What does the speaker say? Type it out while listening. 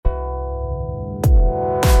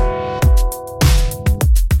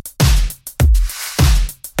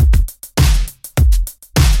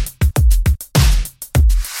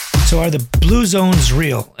So are the blue zones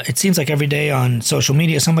real? It seems like every day on social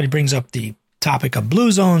media, somebody brings up the topic of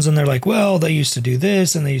blue zones and they're like, well, they used to do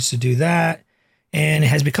this and they used to do that. And it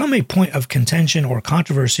has become a point of contention or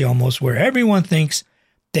controversy almost, where everyone thinks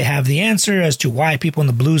they have the answer as to why people in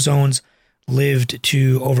the blue zones lived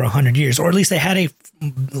to over 100 years, or at least they had a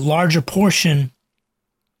larger portion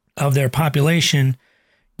of their population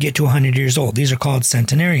get to 100 years old. These are called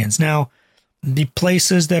centenarians. Now, the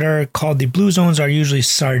places that are called the blue zones are usually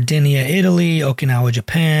Sardinia, Italy, Okinawa,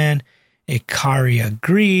 Japan, Ikaria,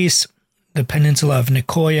 Greece, the peninsula of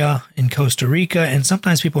Nicoya in Costa Rica, and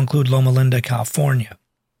sometimes people include Loma Linda, California.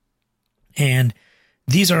 And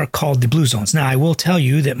these are called the blue zones. Now, I will tell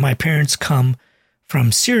you that my parents come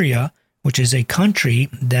from Syria, which is a country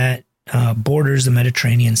that borders the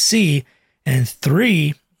Mediterranean Sea, and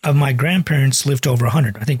 3 of my grandparents lived to over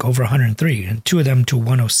 100, I think over 103, and 2 of them to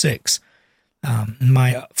 106.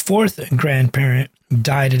 My 4th grandparent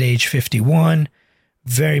died at age 51,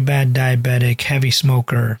 very bad diabetic, heavy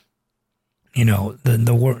smoker, all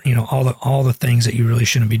the things that you really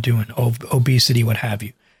shouldn't be doing, obesity, what have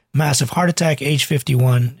you. Massive heart attack, age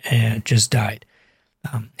 51, and just died.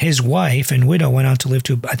 His wife and widow went on to live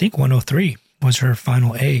to, I think 103 was her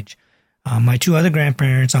final age. My 2 other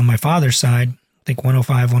grandparents on my father's side, I think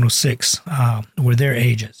 105, 106 were their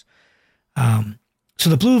ages. So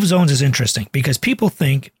the blue zones is interesting because people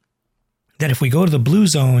think that if we go to the blue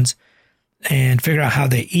zones and figure out how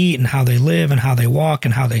they eat and how they live and how they walk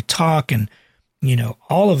and how they talk and,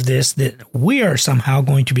 all of this, that we are somehow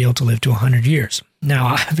going to be able to live to 100 years. Now,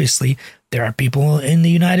 obviously, there are people in the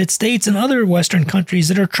United States and other Western countries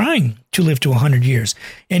that are trying to live to 100 years.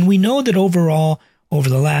 And we know that overall, over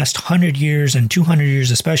the last 100 years and 200 years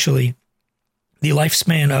especially, the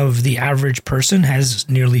lifespan of the average person has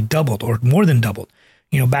nearly doubled or more than doubled.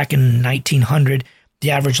 Back in 1900,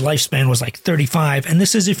 the average lifespan was like 35. And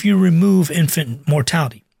this is if you remove infant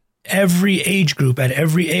mortality. Every age group at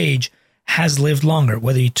every age has lived longer,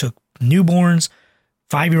 whether you took newborns,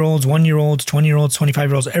 5-year-olds, 1-year-olds, 20-year-olds,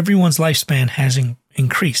 25-year-olds, everyone's lifespan has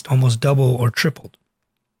increased, almost double or tripled.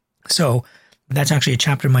 So that's actually a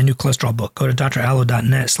chapter in my new cholesterol book. Go to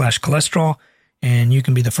drallo.net/cholesterol, and you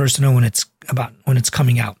can be the first to know when it's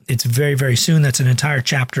coming out. It's very, very soon. That's an entire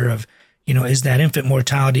chapter of, is that infant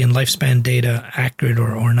mortality and lifespan data accurate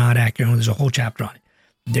or not accurate? And there's a whole chapter on it.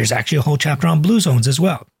 There's actually a whole chapter on blue zones as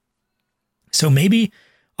well. So maybe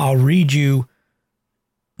I'll read you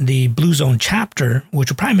the blue zone chapter, which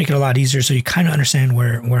will probably make it a lot easier so you kind of understand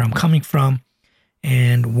where I'm coming from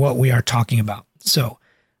and what we are talking about. So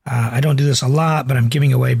I don't do this a lot, but I'm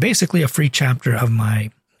giving away basically a free chapter of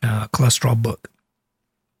my cholesterol book.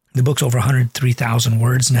 The book's over 103,000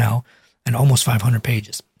 words now and almost 500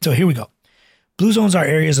 pages. So here we go. Blue zones are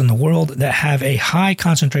areas in the world that have a high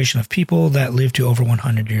concentration of people that live to over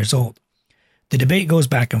 100 years old. The debate goes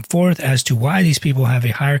back and forth as to why these people have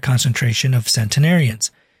a higher concentration of centenarians.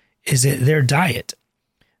 Is it their diet,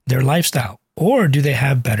 their lifestyle, or do they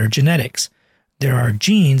have better genetics? There are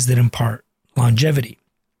genes that impart longevity.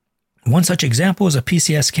 One such example is a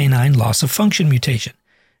PCSK9 loss of function mutation.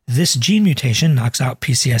 This gene mutation knocks out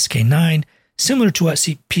PCSK9, similar to what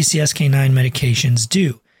PCSK9 medications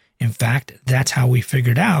do. In fact, that's how we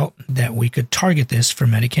figured out that we could target this for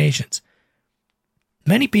medications.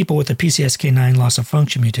 Many people with a PCSK9 loss of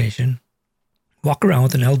function mutation walk around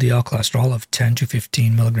with an LDL cholesterol of 10 to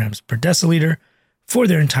 15 milligrams per deciliter for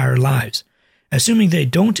their entire lives. Assuming they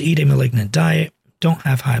don't eat a malignant diet, don't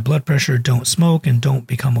have high blood pressure, don't smoke, and don't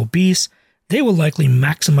become obese, they will likely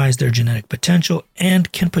maximize their genetic potential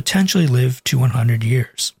and can potentially live to 100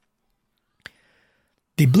 years.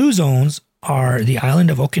 The blue zones are the island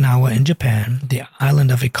of Okinawa in Japan, the island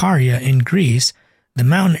of Ikaria in Greece, the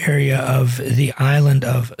mountain area of the island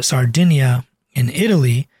of Sardinia in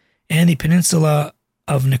Italy, and the peninsula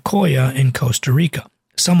of Nicoya in Costa Rica.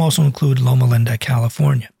 Some also include Loma Linda,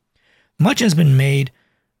 California. Much has been made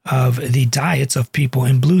of the diets of people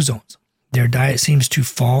in blue zones. Their diet seems to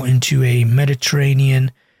fall into a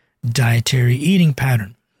Mediterranean dietary eating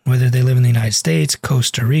pattern. Whether they live in the United States,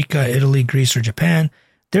 Costa Rica, Italy, Greece, or Japan,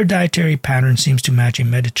 their dietary pattern seems to match a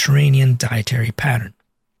Mediterranean dietary pattern.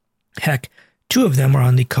 Heck, 2 of them are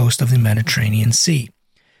on the coast of the Mediterranean Sea.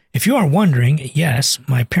 If you are wondering, yes,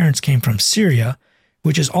 my parents came from Syria,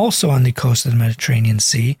 which is also on the coast of the Mediterranean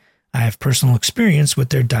Sea. I have personal experience with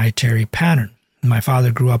their dietary pattern. My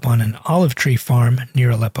father grew up on an olive tree farm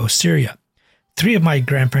near Aleppo, Syria. 3 of my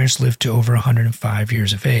grandparents lived to over 105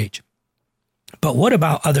 years of age. But what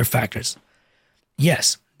about other factors?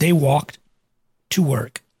 Yes, they walked to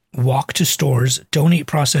work, walk to stores, don't eat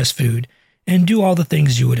processed food, and do all the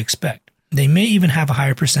things you would expect. They may even have a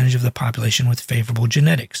higher percentage of the population with favorable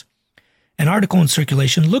genetics. An article in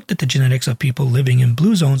Circulation looked at the genetics of people living in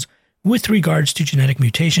blue zones with regards to genetic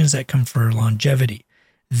mutations that confer longevity.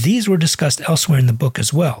 These were discussed elsewhere in the book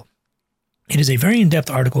as well. It is a very in-depth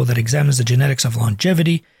article that examines the genetics of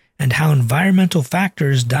longevity and how environmental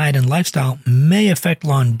factors, diet, and lifestyle may affect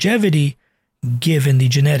longevity given the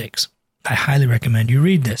genetics. I highly recommend you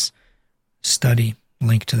read this study,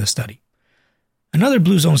 link to the study. Another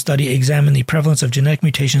blue zone study examined the prevalence of genetic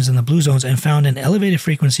mutations in the blue zones and found an elevated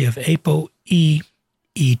frequency of ApoE,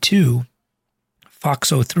 E2,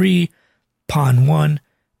 FOXO3, PON1,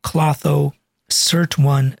 Klotho,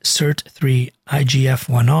 SIRT1, SIRT3,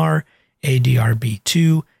 IGF1R,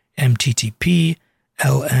 ADRB2, MTTP,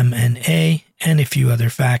 LMNA, and a few other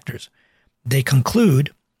factors. They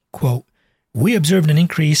conclude, quote, "We observed an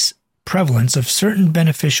increased prevalence of certain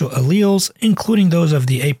beneficial alleles, including those of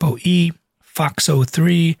the ApoE,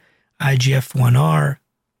 FOXO3, IGF1R,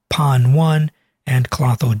 PON1, and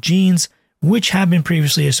Klotho genes, which have been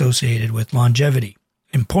previously associated with longevity.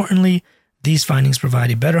 Importantly, these findings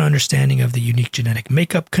provide a better understanding of the unique genetic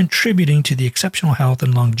makeup contributing to the exceptional health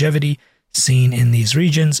and longevity seen in these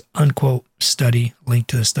regions," unquote, study, link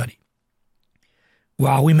to the study.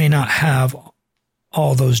 While we may not have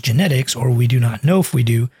all those genetics, or we do not know if we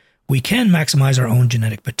do, we can maximize our own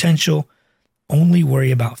genetic potential. Only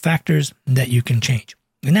worry about factors that you can change.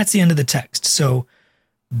 And that's the end of the text. So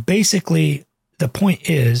basically, the point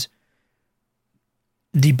is,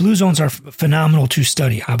 the blue zones are phenomenal to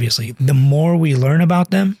study, obviously. The more we learn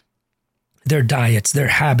about them, their diets, their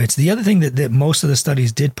habits. The other thing that most of the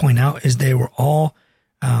studies did point out is they were all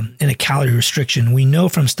in a calorie restriction. We know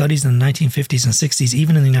from studies in the 1950s and 60s,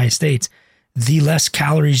 even in the United States, the less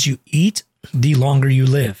calories you eat, the longer you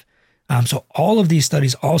live. So all of these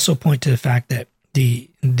studies also point to the fact that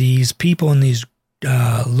these people in these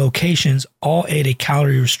locations all ate a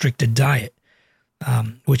calorie-restricted diet,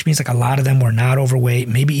 which means like a lot of them were not overweight,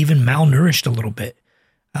 maybe even malnourished a little bit.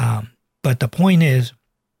 But the point is,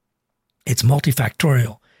 it's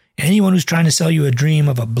multifactorial. Anyone who's trying to sell you a dream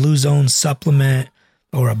of a blue zone supplement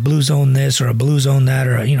or a blue zone this or a blue zone that,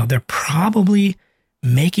 or, they're probably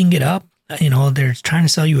making it up. They're trying to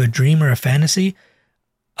sell you a dream or a fantasy.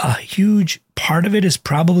 A huge part of it is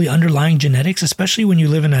probably underlying genetics, especially when you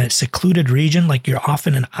live in a secluded region, like you're off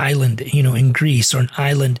in an island, in Greece, or an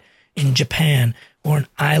island in Japan, or an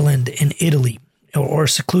island in Italy, or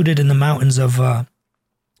secluded in the mountains of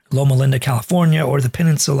Loma Linda, California, or the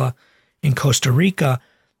peninsula in Costa Rica.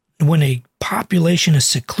 When a population is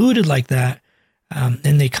secluded like that,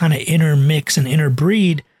 and they kind of intermix and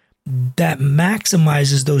interbreed, that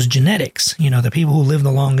maximizes those genetics. The people who live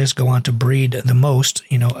the longest go on to breed the most,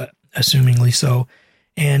 assumingly so.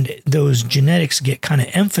 And those genetics get kind of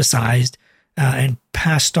emphasized and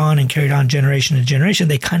passed on and carried on generation to generation.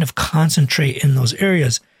 They kind of concentrate in those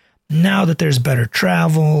areas. Now that there's better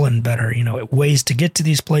travel and better, ways to get to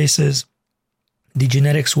these places, the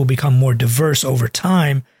genetics will become more diverse over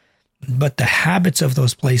time, but the habits of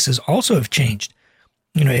those places also have changed.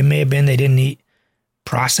 It may have been they didn't eat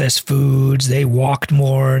processed foods, they walked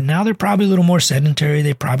more. Now they're probably a little more sedentary.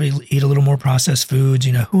 They probably eat a little more processed foods,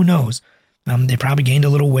 who knows? They probably gained a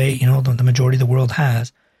little weight, the majority of the world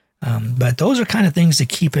has. But those are kind of things to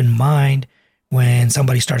keep in mind when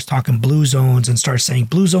somebody starts talking blue zones and starts saying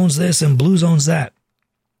blue zones this and blue zones that.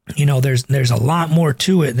 There's a lot more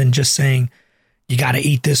to it than just saying you got to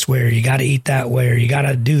eat this way, or you got to eat that way, or you got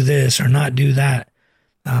to do this or not do that.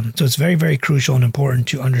 So it's very, very crucial and important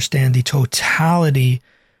to understand the totality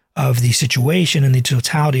of the situation and the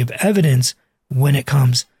totality of evidence when it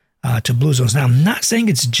comes to blue zones. Now, I'm not saying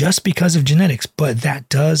it's just because of genetics, but that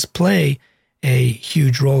does play a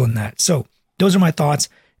huge role in that. So those are my thoughts.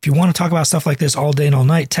 If you want to talk about stuff like this all day and all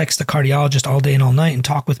night, text the cardiologist all day and all night and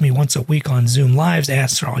talk with me once a week on Zoom Lives,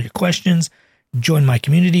 answer all your questions. Join my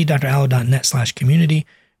community, drallo.net/community.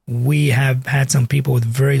 We have had some people with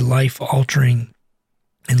very life-altering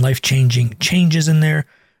and life-changing changes in there.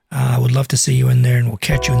 I would love to see you in there, and we'll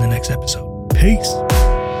catch you in the next episode. Peace.